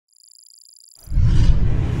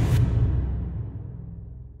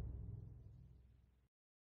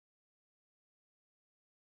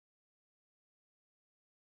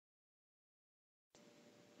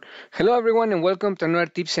Hello everyone and welcome to another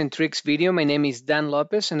tips and tricks video. My name is Dan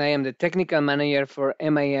Lopez and I am the technical manager for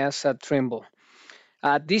MIS at Trimble.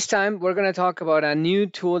 This time we're going to talk about a new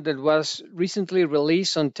tool that was recently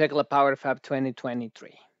released on Tekla PowerFab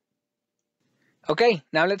 2023. Okay,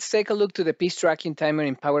 now let's take a look to the piece tracking timer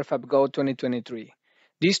in PowerFab Go 2023.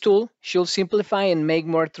 This tool should simplify and make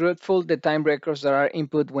more truthful the time records that are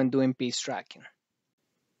input when doing piece tracking.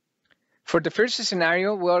 For the first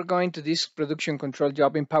scenario, we are going to this production control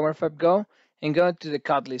job in PowerFab Go and go to the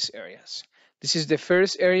cut list areas. This is the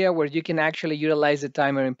first area where you can actually utilize the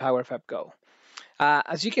timer in PowerFab Go.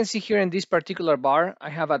 As you can see here in this particular bar, I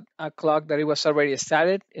have a clock that it was already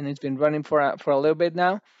started and it's been running for a little bit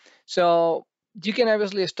now. So you can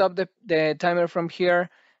obviously stop the timer from here.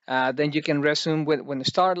 Then you can resume when it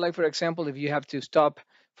start. Like for example, if you have to stop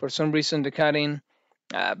for some reason the cutting,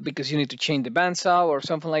 because you need to change the bandsaw or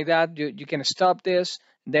something like that, you can stop this.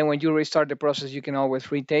 Then when you restart the process, you can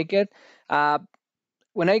always retake it.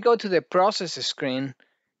 When I go to the process screen,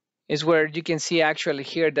 is where you can see actually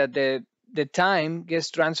here that the time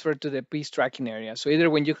gets transferred to the piece tracking area. So either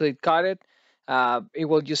when you click cut it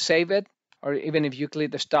will just save it, or even if you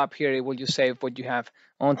click the stop here, it will just save what you have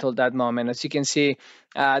until that moment. As you can see,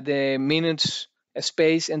 the minutes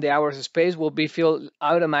space and the hours space will be filled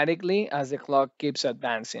automatically as the clock keeps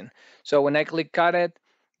advancing. So when I click cut it,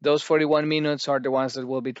 those 41 minutes are the ones that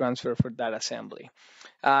will be transferred for that assembly.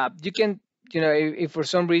 You can, if for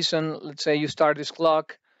some reason, let's say you start this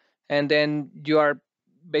clock and then you are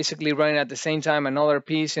basically running at the same time another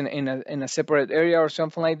piece in a separate area or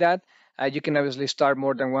something like that, you can obviously start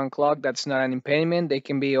more than one clock. That's not an impediment. They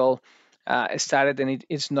can be all started and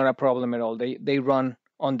it's not a problem at all. They run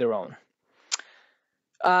on their own.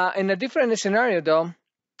 In a different scenario though,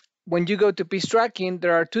 when you go to piece tracking,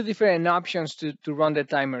 there are two different options to run the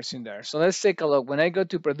timers in there. So let's take a look. When I go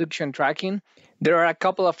to production tracking, there are a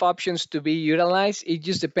couple of options to be utilized. It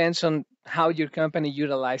just depends on how your company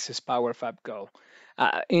utilizes PowerFab Go.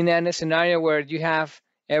 In a scenario where you have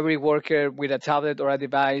every worker with a tablet or a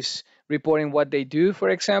device reporting what they do, for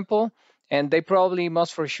example, and they probably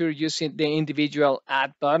must for sure use the individual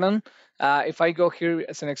add button. If I go here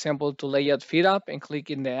as an example to layout feed up and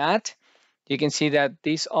click in the add, you can see that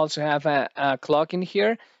these also have a clock in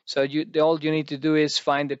here. So all you need to do is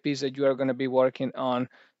find the piece that you are going to be working on.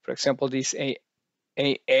 For example, this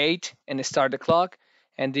A8 and start the clock,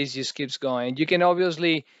 and this just keeps going. You can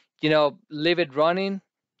obviously, leave it running.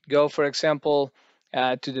 Go, for example,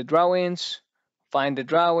 to the drawings, find the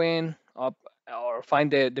drawing, or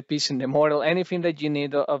find the piece in the model, anything that you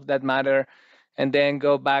need of that matter, and then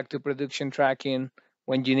go back to production tracking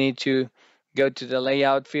when you need to. Go to the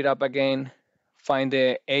layout, feed up again, find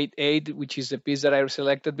the 8.8, which is the piece that I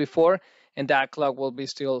selected before, and that clock will be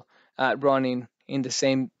still running in the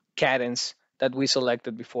same cadence that we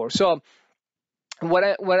selected before. So what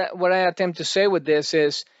I attempt to say with this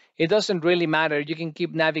is it doesn't really matter. You can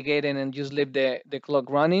keep navigating and just leave the clock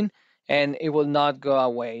running and it will not go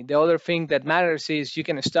away. The other thing that matters is you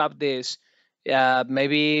can stop this,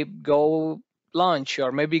 maybe go lunch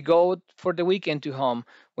or maybe go for the weekend to home.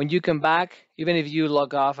 When you come back, even if you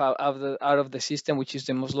log off out of the system, which is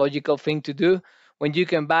the most logical thing to do, when you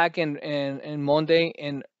come back and Monday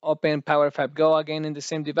and open PowerFab Go again in the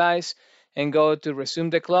same device and go to resume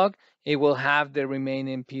the clock, it will have the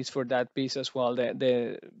remaining piece for that piece as well.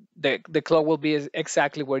 The clock will be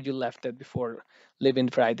exactly where you left it before leaving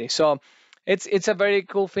Friday. So it's a very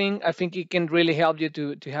cool thing. I think it can really help you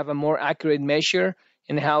to have a more accurate measure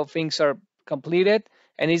in how things are completed,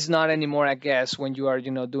 and it's not anymore a guess when you are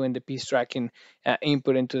doing the piece tracking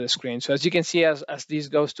input into the screen. So as you can see, as this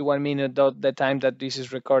goes to 1 minute, the time that this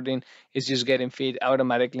is recording is just getting fed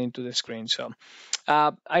automatically into the screen. So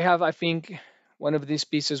I think one of these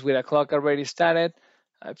pieces with a clock already started.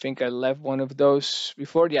 I think I left one of those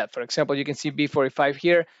before. Yeah, for example, you can see B45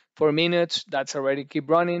 here, 4 minutes, that's already keep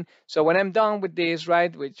running. So when I'm done with this,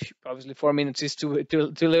 right, which obviously 4 minutes is too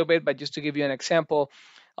little bit, but just to give you an example,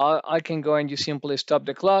 I can go and just simply stop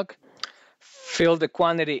the clock, fill the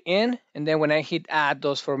quantity in, and then when I hit add,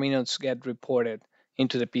 those 4 minutes get reported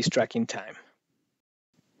into the piece tracking time.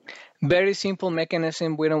 Very simple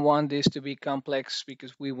mechanism. We don't want this to be complex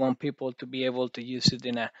because we want people to be able to use it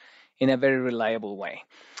in a very reliable way.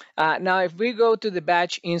 Now, if we go to the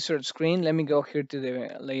batch insert screen, let me go here to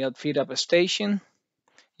the layout feed up station.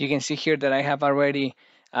 You can see here that I have already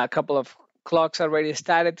a couple of clocks already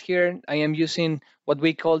started here. I am using what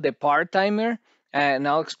we call the part timer, and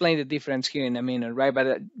I'll explain the difference here in a minute, right?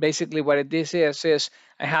 But basically what this is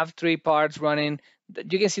I have 3 parts running.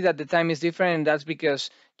 You can see that the time is different, and that's because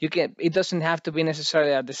it doesn't have to be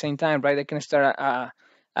necessarily at the same time, right? I can start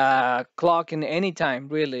clock in any time,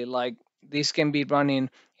 really. Like this can be running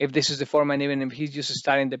if this is the format, even if he's just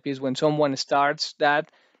starting the piece. When someone starts that,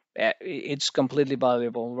 it's completely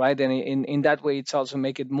valuable, right? And in that way, it's also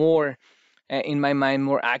make it more, in my mind,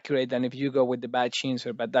 more accurate than if you go with the batch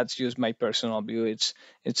insert. But that's just my personal view. It's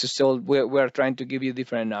still we're trying to give you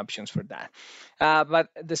different options for that. But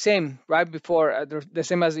the same right before, the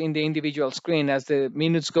same as in the individual screen, as the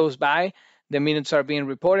minutes goes by, the minutes are being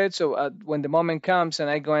reported. So when the moment comes and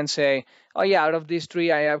I go and say, oh yeah, out of these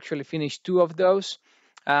three, I actually finished two of those.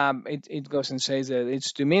 It goes and says that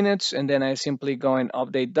it's 2 minutes, and then I simply go and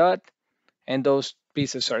update that, and those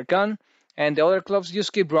pieces are gone. And the other clocks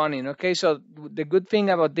just keep running. Okay, so the good thing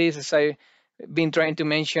about this, as I've been trying to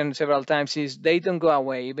mention several times, is they don't go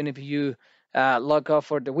away. Even if you log off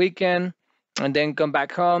for the weekend and then come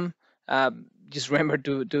back home, uh, just remember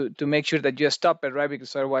to make sure that you stop it, right?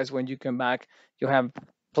 Because otherwise, when you come back, you have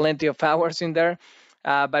plenty of hours in there.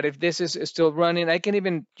 But if this is still running, I can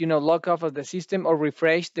even log off of the system or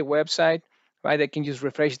refresh the website, right? I can just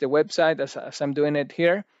refresh the website as I'm doing it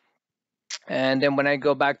here, and then when I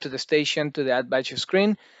go back to the station, to the add batch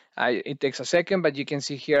screen, it takes a second, but you can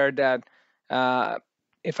see here that uh,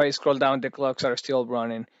 if I scroll down, the clocks are still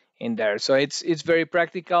running in there. So it's very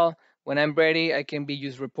practical. When I'm ready, I can be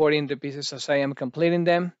just reporting the pieces as I am completing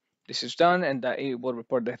them. This is done, and that it will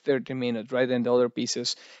report the 30 minutes, right? And the other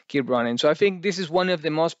pieces keep running. So I think this is one of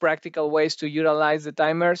the most practical ways to utilize the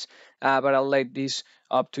timers, but I'll let this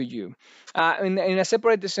up to you. In a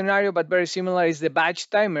separate scenario, but very similar, is the batch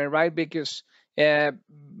timer, right? Because uh,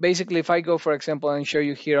 basically, if I go, for example, and show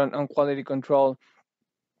you here on quality control,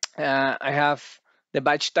 I have the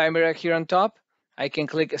batch timer here on top. I can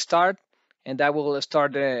click start, and that will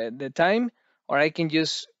start the time, or I can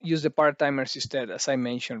just use the part timers instead, as I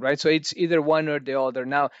mentioned, right? So it's either one or the other.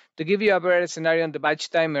 Now, to give you a better scenario on the batch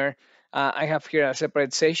timer, I have here a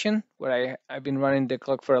separate session where I've been running the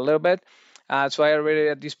clock for a little bit. So I already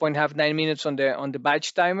at this point have 9 minutes on the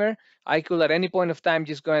batch timer. I could at any point of time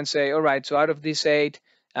just go and say, all right, so out of these eight,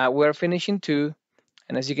 we're finishing two.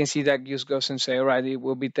 And as you can see, that just goes and say, all right, it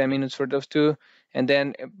will be 10 minutes for those two. And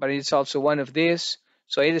then, but it's also one of these.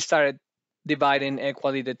 So it started dividing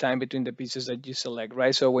equally the time between the pieces that you select,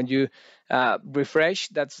 right? So when you refresh,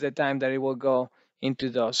 that's the time that it will go into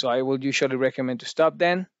those. So I will usually recommend to stop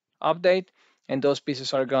then, update, and those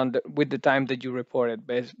pieces are gone with the time that you reported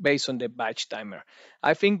based on the batch timer.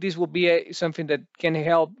 I think this will be something that can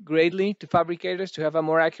help greatly to fabricators to have a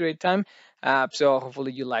more accurate time. So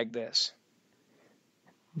hopefully you like this.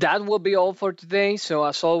 That will be all for today. So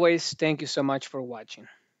as always, thank you so much for watching.